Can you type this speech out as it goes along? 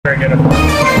That's why.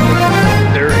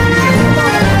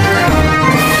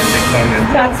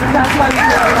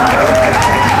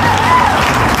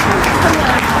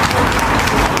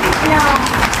 Yeah.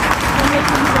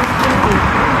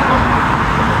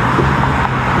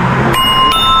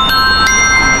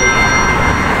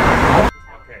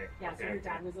 Okay. Yeah. So your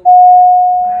dad was a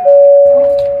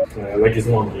liar. Like his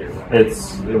long hair.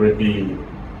 It would be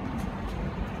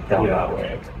down that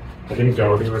way. I didn't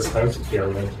go to his house if you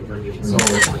went to bring it. So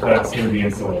that's going to be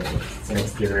insulated. It's an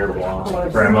exterior wall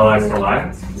for MLS for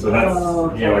lines. So that's,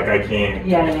 you know, like I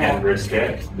can't risk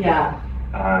it. Yeah.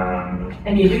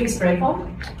 And you're doing spray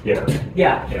foam? Yeah.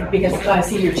 Yeah. Because I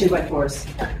see your 2x4s.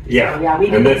 Yeah. So, yeah, we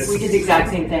did the exact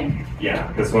same thing.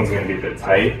 Yeah, this one's going to be a bit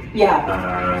tight. Yeah.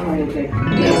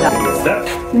 Step.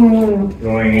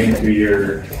 Going into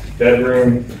your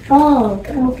bedroom. Oh,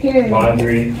 okay.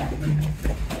 Laundry.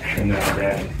 And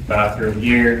then bathroom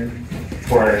here,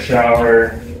 for a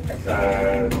shower,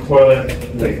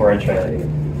 toilet, like for a chair.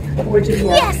 Which is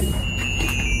yes.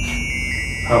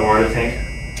 Hot water tank.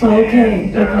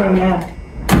 Okay. Yeah.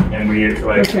 And we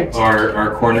like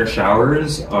our corner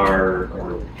showers are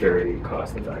very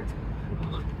cost effective.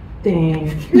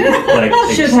 Dang. Like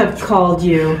should have called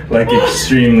you. Like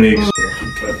extremely.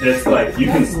 But it's like you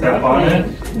can step on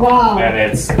it. Wow. And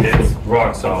it's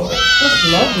rock solid. That's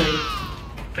lovely.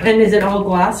 And is it all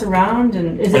glass around?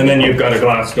 And then you've got a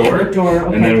glass door.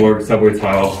 Okay. And then we're subway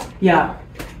tile. Yeah.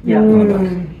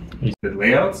 The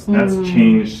layouts, that's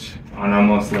changed on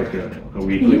almost like a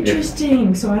weekly.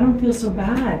 Interesting. So I don't feel so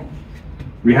bad.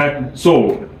 We had,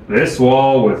 so this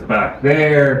wall was back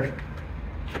there.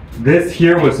 This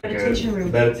here was meditation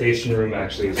room. Meditation room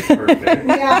actually is perfect.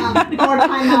 Yeah, or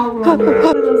timeout room.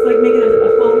 It was like making a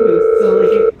phone booth, so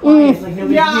like it's quiet, like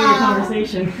nobody can hear your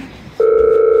conversation.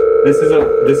 This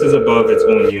is above its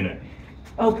own unit.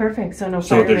 Oh, perfect. So no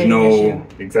fire So there's rating no issue.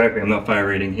 exactly. I'm not fire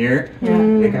rating here. Yeah. I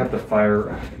think I have the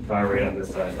fire rate on this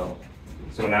side though.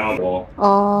 So now wall.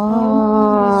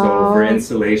 Oh. So for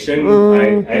insulation,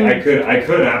 I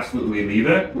could absolutely leave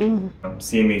it.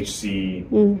 CMHC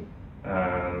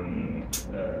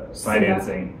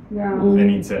financing. Yeah. I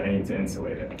need to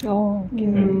insulate it. Oh. What do you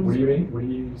mean? What are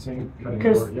you saying?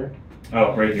 Here?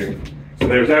 Oh, right here. So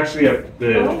there's actually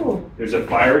there's a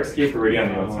fire escape already on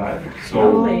the outside.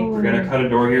 So we're gonna cut a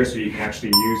door here so you can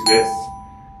actually use this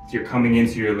if you're coming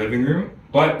into your living room.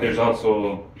 But there's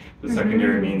also the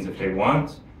secondary means if they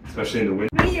want, especially in the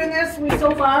winter.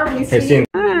 So far we see.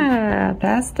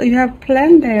 That's you have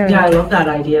planned there. Yeah, I love that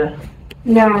idea.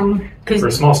 Yeah. For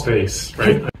a small space,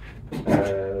 right?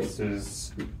 This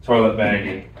is toilet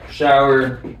vanity,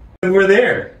 shower. We're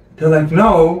there. They're like,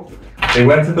 no. They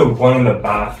went to the one in the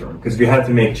bathroom because we had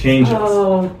to make changes.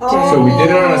 Oh, so we did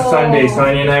it on a Sunday.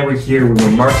 Sonia and I were here. We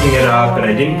were marking it up, and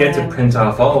I didn't get to print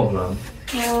off all of them.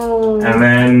 Oh. And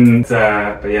then,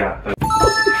 but yeah.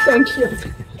 Thank you.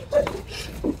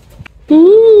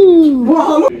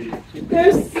 Wow.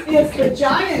 This is the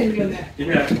giant unit.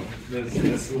 Yeah.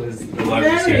 This was the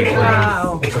largest unit.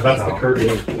 Wow. So that's the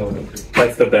curtain.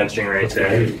 That's the benching right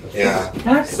there. Yeah.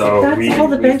 That's all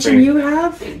the benching you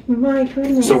have? My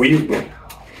goodness. So we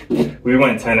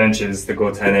went 10 inches to go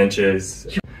 10 inches.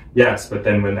 Yes, but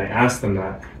then when I asked them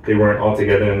that, they weren't all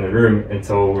together in the room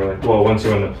until we're like, well, once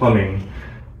you're in the plumbing,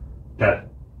 that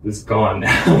is gone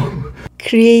now.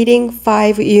 Creating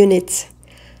 5 units,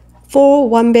 4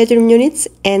 one-bedroom units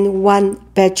and 1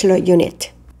 bachelor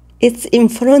unit. It's in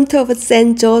front of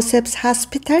St. Joseph's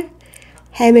Hospital,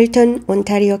 Hamilton,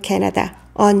 Ontario, Canada,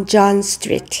 on John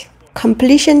Street.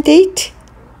 Completion date,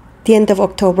 the end of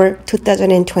October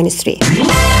 2023.